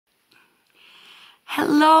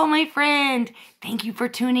Hello, my friend. Thank you for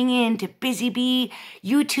tuning in to Busy Bee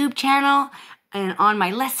YouTube channel and on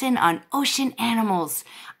my lesson on ocean animals.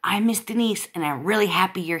 I'm Miss Denise, and I'm really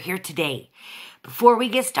happy you're here today. Before we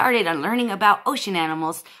get started on learning about ocean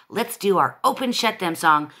animals, let's do our Open Shut Them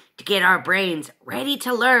song to get our brains ready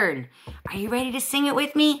to learn. Are you ready to sing it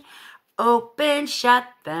with me? Open, shut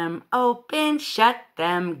them,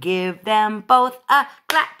 give them both a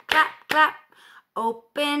clap, clap, clap.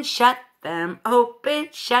 Open, shut them,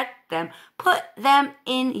 put them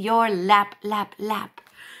in your lap, lap, lap.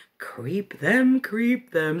 Creep them,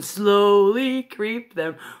 slowly creep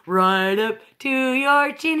them, right up to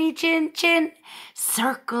your chinny chin chin.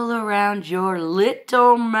 Circle around your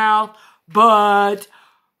little mouth, but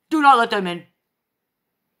do not let them in.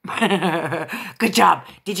 Good job.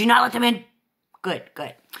 Did you not let them in? Good,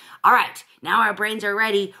 good. All right, now our brains are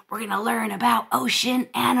ready. We're going to learn about ocean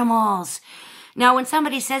animals. Now, when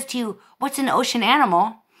somebody says to you, what's an ocean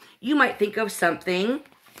animal? You might think of something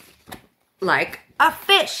like a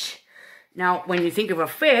fish. Now, when you think of a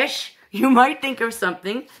fish, you might think of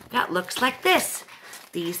something that looks like this.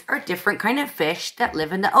 These are different kind of fish that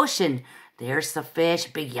live in the ocean. There's the fish,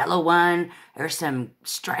 big yellow one. There's some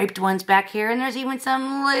striped ones back here, and there's even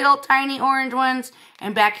some little tiny orange ones.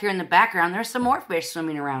 And back here in the background, there's some more fish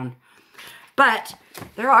swimming around. But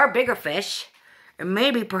there are bigger fish. And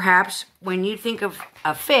maybe perhaps when you think of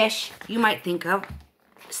a fish, you might think of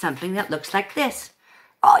something that looks like this.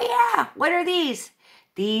 Oh yeah, what are these?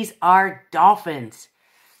 These are dolphins.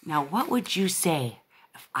 Now, what would you say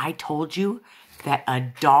if I told you that a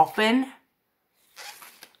dolphin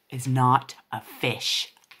is not a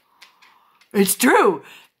fish? It's true.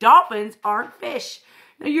 Dolphins aren't fish.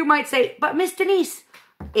 Now, you might say, but Miss Denise,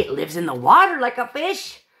 it lives in the water like a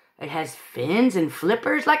fish. It has fins and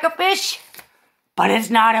flippers like a fish. But it's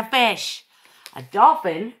not a fish. A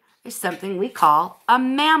dolphin is something we call a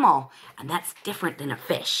mammal, and that's different than a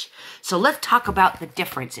fish. So let's talk about the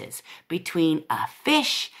differences between a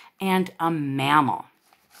fish and a mammal.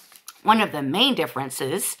 One of the main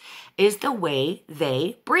differences is the way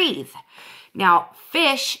they breathe. Now,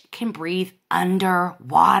 fish can breathe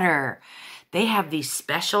underwater. They have these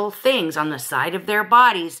special things on the side of their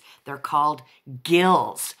bodies. They're called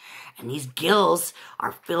gills. And these gills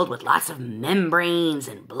are filled with lots of membranes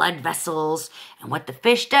and blood vessels. And what the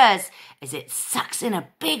fish does is it sucks in a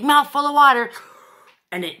big mouthful of water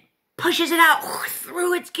and it pushes it out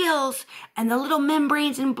through its gills. And the little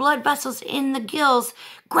membranes and blood vessels in the gills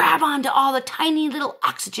grab onto all the tiny little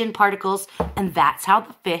oxygen particles. And that's how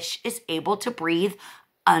the fish is able to breathe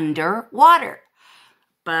underwater.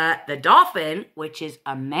 But the dolphin, which is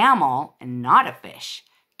a mammal and not a fish,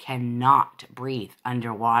 cannot breathe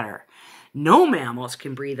underwater. No mammals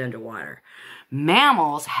can breathe underwater.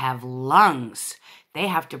 Mammals have lungs. They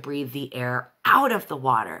have to breathe the air out of the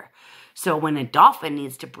water. So when a dolphin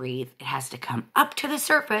needs to breathe, it has to come up to the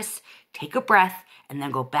surface, take a breath, and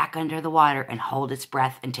then go back under the water and hold its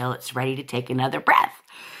breath until it's ready to take another breath.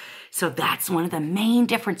 So that's one of the main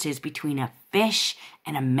differences between a fish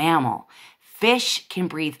and a mammal. Fish can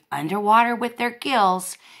breathe underwater with their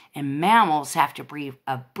gills, and mammals have to breathe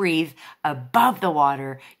above the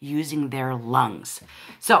water using their lungs.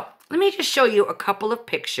 So let me just show you a couple of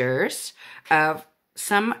pictures of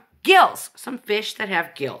some gills, some fish that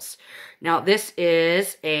have gills. Now, this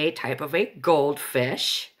is a type of a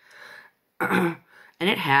goldfish, and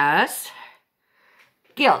it has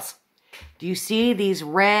gills. Do you see these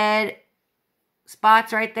red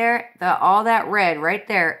spots right there? All that red right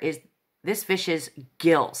there is this fish's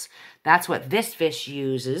gills. That's what this fish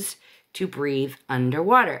uses to breathe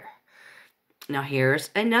underwater. Now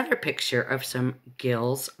here's another picture of some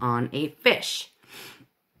gills on a fish.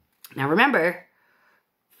 Now remember,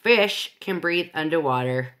 fish can breathe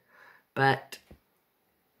underwater, but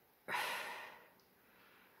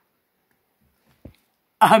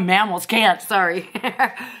mammals can't, sorry.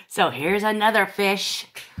 So here's another fish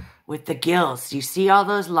with the gills. You see all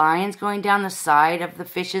those lines going down the side of the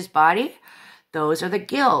fish's body? Those are the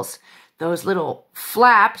gills. Those little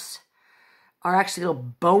flaps are actually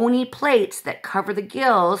little bony plates that cover the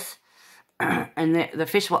gills, and the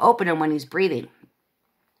fish will open them when he's breathing.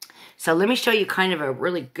 So let me show you kind of a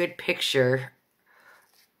really good picture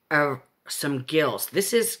of some gills.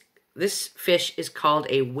 This fish is called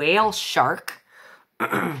a whale shark.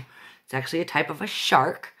 It's actually a type of a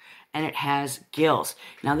shark, and it has gills.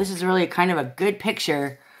 Now, this is really kind of a good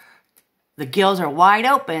picture. The gills are wide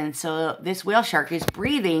open, so this whale shark is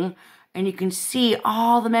breathing, and you can see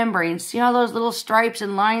all the membranes. See all those little stripes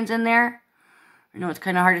and lines in there? I know it's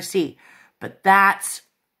kind of hard to see, but that's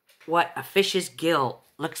what a fish's gill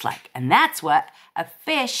looks like. And that's what a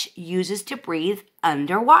fish uses to breathe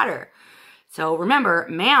underwater. So remember,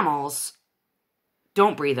 mammals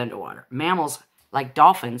don't breathe underwater. Mammals, like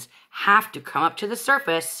dolphins, have to come up to the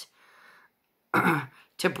surface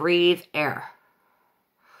to breathe air.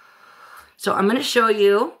 So I'm going to show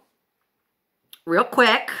you real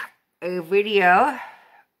quick a video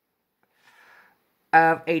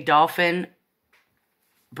of a dolphin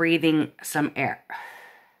breathing some air.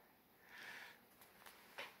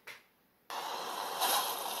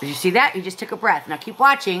 Did you see that? You just took a breath. Now keep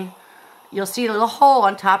watching. You'll see a little hole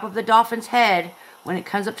on top of the dolphin's head. When it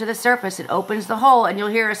comes up to the surface, it opens the hole and you'll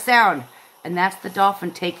hear a sound. And that's the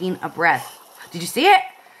dolphin taking a breath. Did you see it?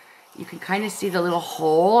 You can kind of see the little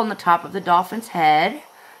hole on the top of the dolphin's head.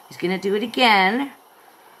 He's going to do it again.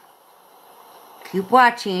 Keep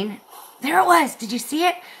watching. There it was. Did you see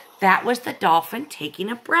it? That was the dolphin taking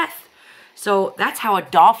a breath. So that's how a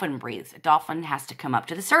dolphin breathes. A dolphin has to come up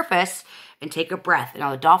to the surface and take a breath.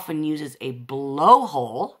 Now the dolphin uses a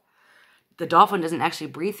blowhole. The dolphin doesn't actually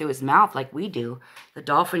breathe through his mouth like we do. The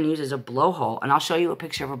dolphin uses a blowhole. And I'll show you a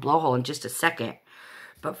picture of a blowhole in just a second.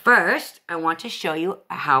 But first, I want to show you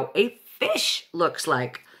how a fish looks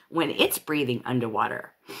like when it's breathing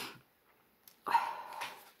underwater.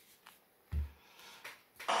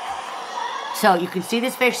 So you can see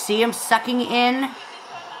this fish, see him sucking in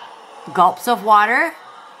gulps of water.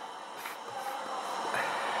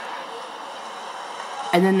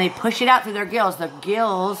 And then they push it out through their gills. The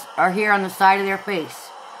gills are here on the side of their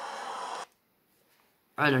face.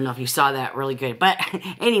 I don't know if you saw that really good. But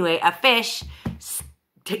anyway, a fish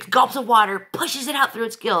takes gulps of water, pushes it out through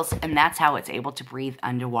its gills, and that's how it's able to breathe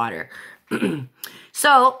underwater.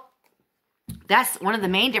 So that's one of the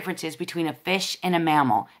main differences between a fish and a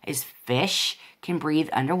mammal, is fish can breathe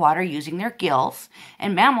underwater using their gills,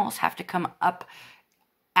 and mammals have to come up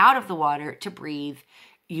out of the water to breathe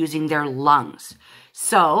using their lungs.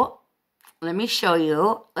 So let me show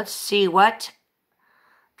you. Let's see what's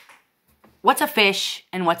a fish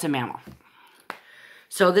and what's a mammal.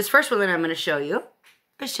 So this first one that I'm going to show you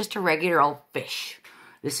is just a regular old fish.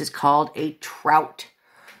 This is called a trout.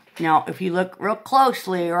 Now, if you look real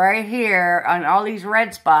closely right here on all these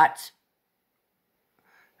red spots,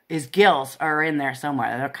 his gills are in there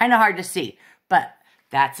somewhere. They're kind of hard to see, but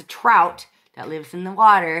that's a trout that lives in the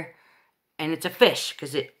water, and it's a fish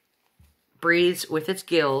because it breathes with its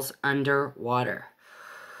gills underwater.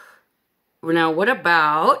 Now, what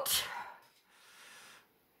about...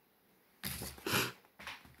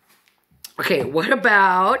 Okay, what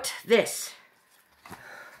about this?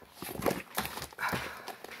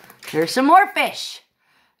 Here's some more fish.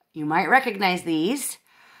 You might recognize these,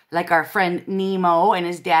 like our friend Nemo and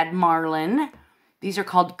his dad Marlin. These are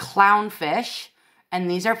called clownfish, and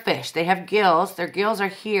these are fish. They have gills. Their gills are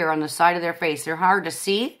here on the side of their face. They're hard to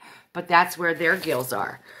see, but that's where their gills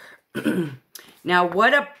are. Now,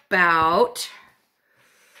 what about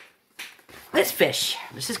this fish?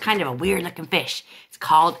 This is kind of a weird-looking fish. It's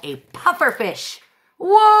called a pufferfish.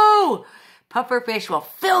 Whoa! Pufferfish will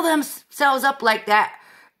fill themselves up like that,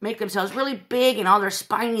 make themselves really big, and all their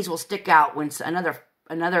spinies will stick out when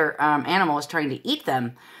another animal is trying to eat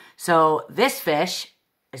them. So this fish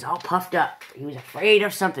is all puffed up. He was afraid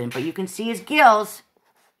of something, but you can see his gills.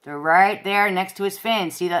 They're right there next to his fin.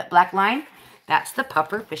 See that black line? That's the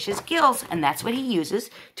pufferfish's gills, and that's what he uses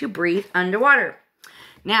to breathe underwater.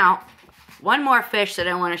 Now, one more fish that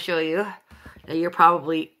I want to show you that you're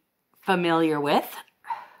probably familiar with.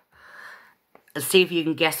 Let's see if you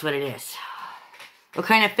can guess what it is. What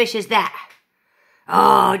kind of fish is that?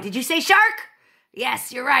 Oh, did you say shark?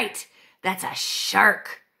 Yes, you're right. That's a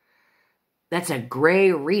shark. That's a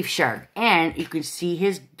gray reef shark. And you can see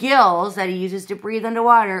his gills that he uses to breathe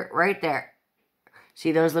underwater right there.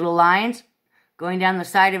 See those little lines going down the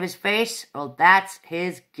side of his face? Well, that's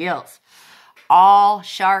his gills. All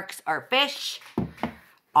sharks are fish.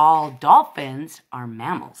 All dolphins are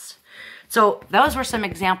mammals. So those were some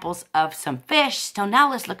examples of some fish. So now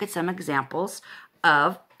let's look at some examples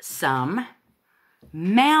of some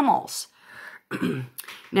mammals.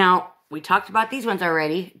 Now, we talked about these ones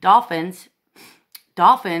already. Dolphins.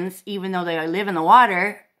 Dolphins, even though they live in the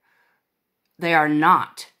water, they are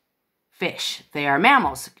not fish. They are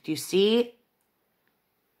mammals. Do you see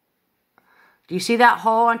that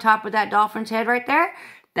hole on top of that dolphin's head right there?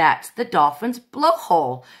 That's the dolphin's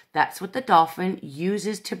blowhole. That's what the dolphin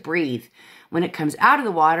uses to breathe. When it comes out of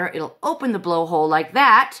the water, it'll open the blowhole like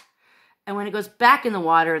that. And when it goes back in the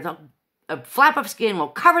water, a flap of skin will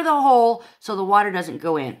cover the hole so the water doesn't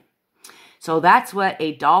go in. So that's what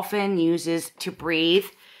a dolphin uses to breathe.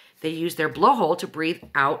 They use their blowhole to breathe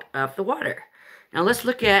out of the water. Now let's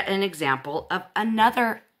look at an example of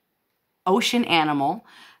another ocean animal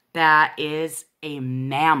that is a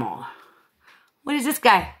mammal. What is this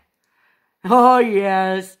guy? Oh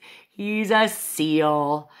yes, he's a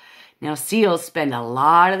seal. Now seals spend a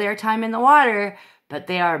lot of their time in the water, but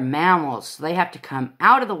they are mammals, so they have to come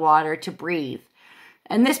out of the water to breathe.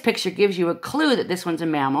 And this picture gives you a clue that this one's a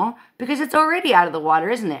mammal because it's already out of the water,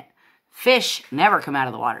 isn't it? Fish never come out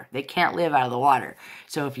of the water. They can't live out of the water.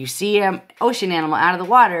 So if you see an ocean animal out of the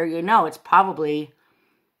water, you know it's probably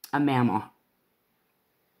a mammal.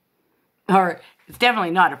 Or it's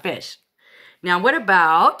definitely not a fish. Now what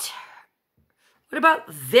about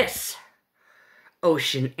this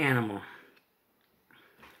ocean animal?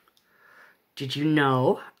 Did you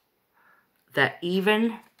know that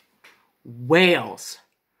even whales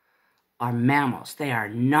are mammals? They are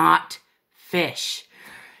not fish.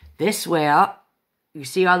 This whale, you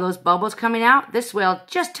see all those bubbles coming out? This whale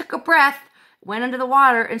just took a breath, went under the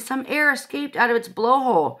water, and some air escaped out of its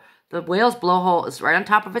blowhole. The whale's blowhole is right on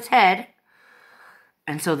top of its head.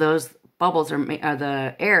 And so those bubbles are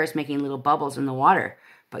the air is making little bubbles in the water.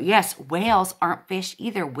 But yes, whales aren't fish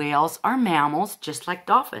either. Whales are mammals, just like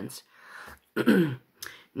dolphins.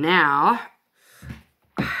 Now,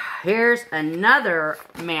 here's another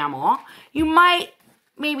mammal. You might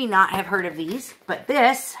maybe not have heard of these, but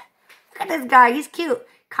this, look at this guy. He's cute.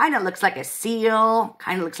 Kind of looks like a seal,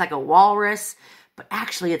 kind of looks like a walrus, but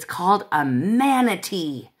actually it's called a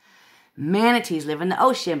manatee. Manatees live in the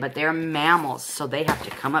ocean, but they're mammals, so they have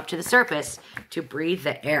to come up to the surface to breathe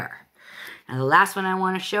the air. Now, the last one I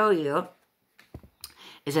want to show you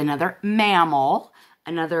is another mammal,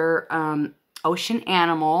 another ocean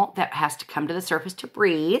animal that has to come to the surface to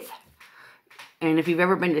breathe. And if you've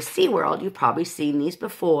ever been to SeaWorld, you've probably seen these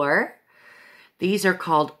before. These are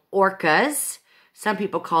called orcas. Some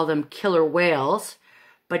people call them killer whales.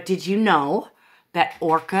 But did you know that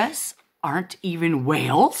orcas aren't even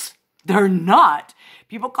whales? They're not.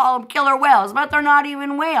 People call them killer whales, but they're not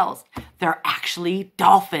even whales. They're actually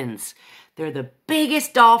dolphins. They're the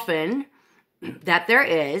biggest dolphin that there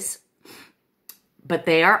is, but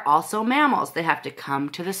they are also mammals. They have to come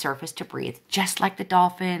to the surface to breathe, just like the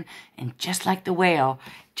dolphin and just like the whale,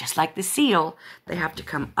 just like the seal. They have to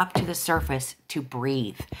come up to the surface to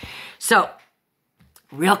breathe. So,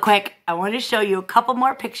 real quick, I want to show you a couple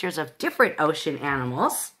more pictures of different ocean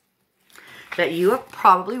animals that you have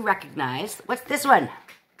probably recognized. What's this one?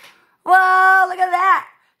 Whoa, look at that.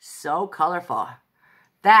 So colorful.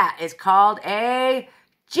 That is called a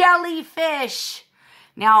jellyfish.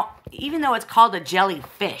 Now, even though it's called a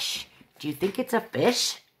jellyfish, do you think it's a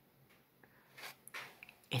fish?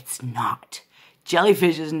 It's not.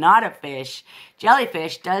 Jellyfish is not a fish.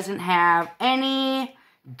 Jellyfish doesn't have any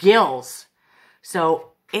gills. So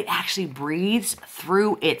it actually breathes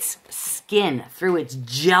through its skin, through its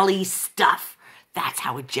jelly stuff. That's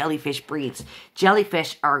how a jellyfish breathes.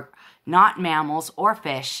 Jellyfish are not mammals or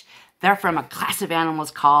fish. They're from a class of animals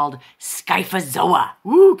called Scyphozoa.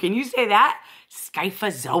 Woo, can you say that?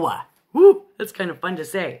 Scyphozoa. Woo, that's kind of fun to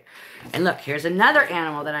say. And look, here's another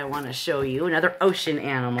animal that I want to show you, another ocean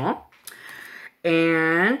animal.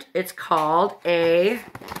 And it's called a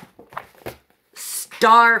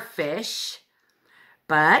starfish.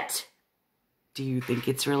 But do you think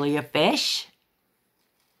it's really a fish?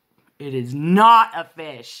 It is not a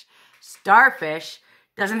fish. Starfish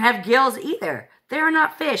doesn't have gills either. They are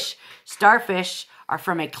not fish. Starfish are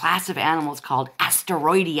from a class of animals called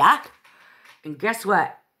Asteroidea. And guess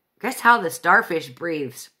what? Guess how the starfish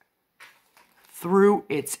breathes? Through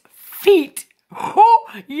its feet. Oh,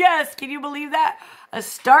 yes, can you believe that? A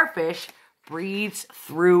starfish breathes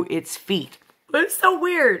through its feet. That's so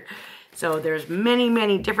weird. So there's many,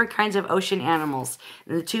 many different kinds of ocean animals.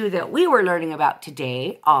 And the two that we were learning about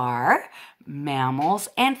today are mammals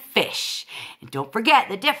and fish. And don't forget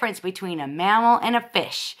the difference between a mammal and a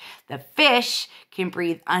fish. The fish can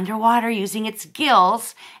breathe underwater using its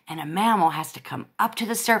gills, and a mammal has to come up to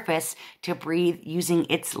the surface to breathe using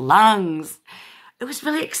its lungs. It was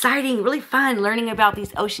really exciting, really fun learning about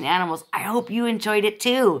these ocean animals. I hope you enjoyed it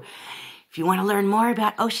too. If you want to learn more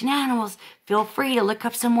about ocean animals, feel free to look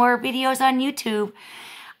up some more videos on YouTube.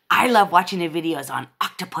 I love watching the videos on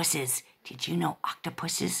octopuses. Did you know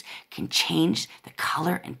octopuses can change the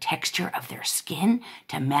color and texture of their skin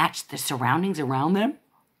to match the surroundings around them?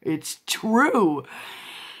 It's true.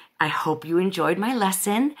 I hope you enjoyed my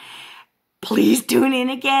lesson. Please tune in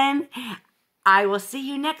again. I will see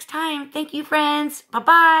you next time. Thank you, friends.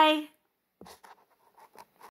 Bye-bye.